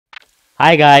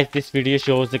Hi guys, this video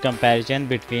shows the comparison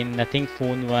between Nothing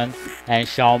Phone 1 and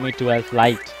Xiaomi 12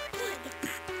 Lite.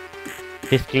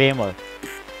 Disclaimer.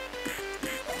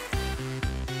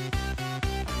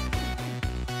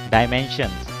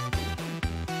 Dimensions.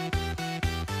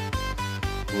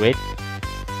 Width.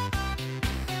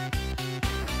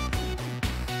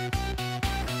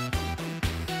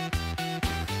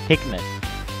 Thickness.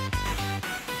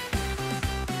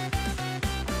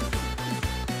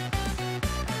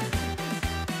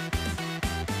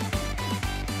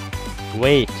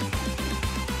 Weight.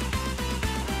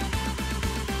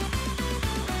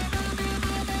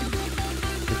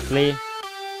 Display.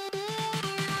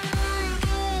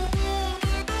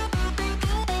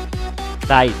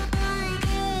 Size.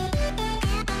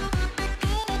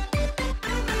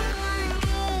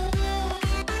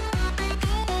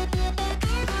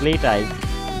 Display type.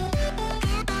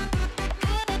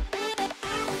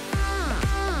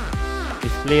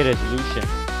 Display resolution.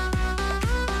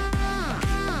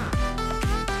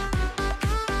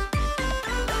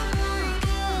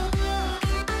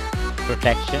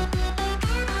 Protection.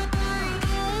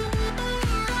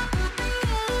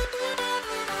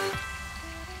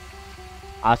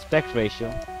 Aspect ratio.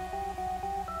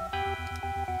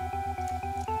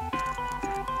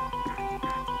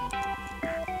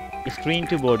 Screen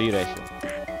to body ratio.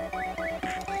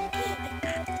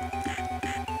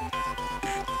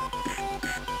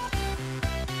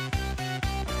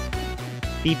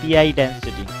 PPI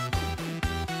density.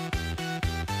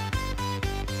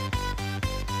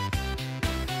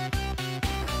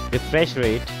 Refresh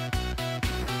rate.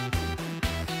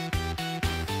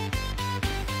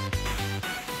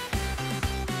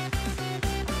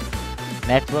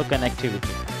 Network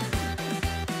connectivity.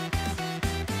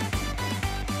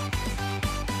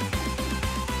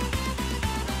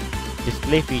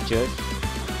 Display features.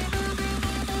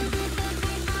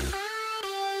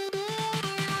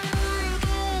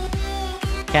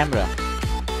 Camera.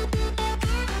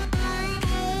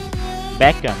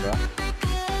 Back camera.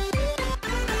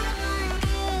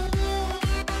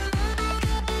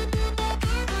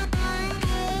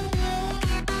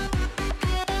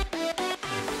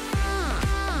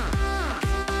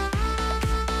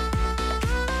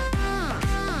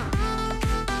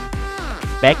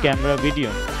 Back camera video.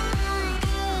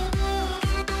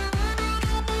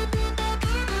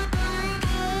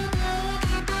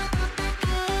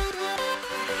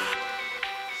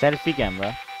 Selfie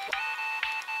camera.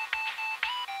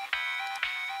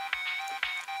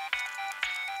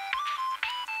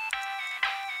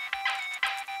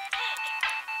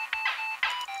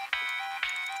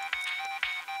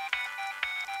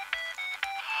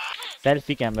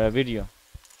 Selfie camera video.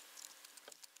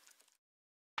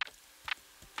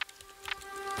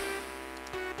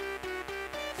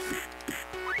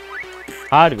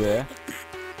 Hardware.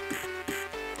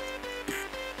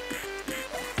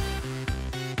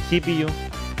 CPU.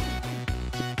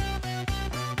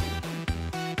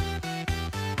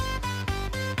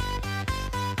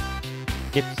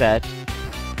 Chipset.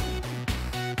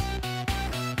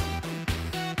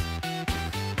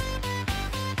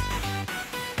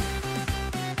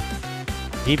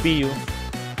 GPU.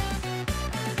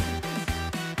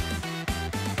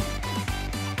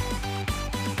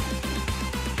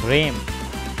 RAM.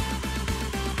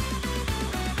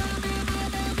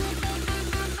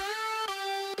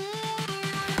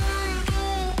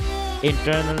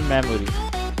 Internal memory.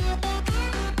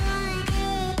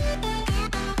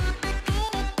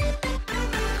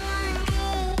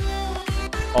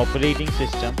 Operating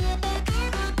system.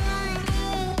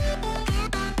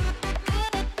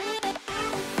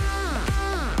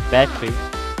 Battery.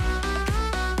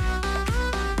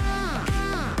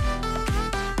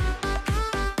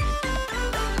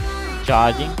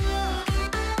 Charging.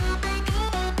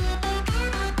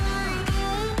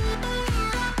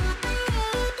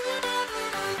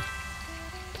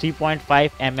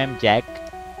 .5 jack.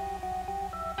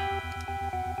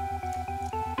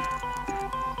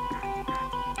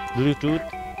 Bluetooth.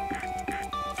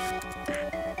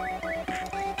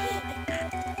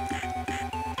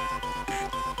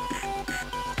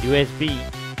 USB.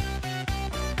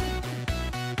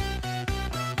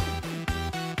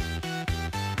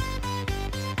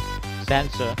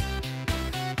 Sensor.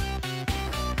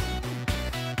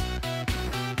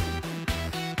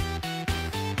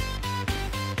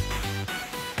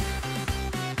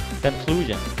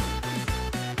 Conclusion.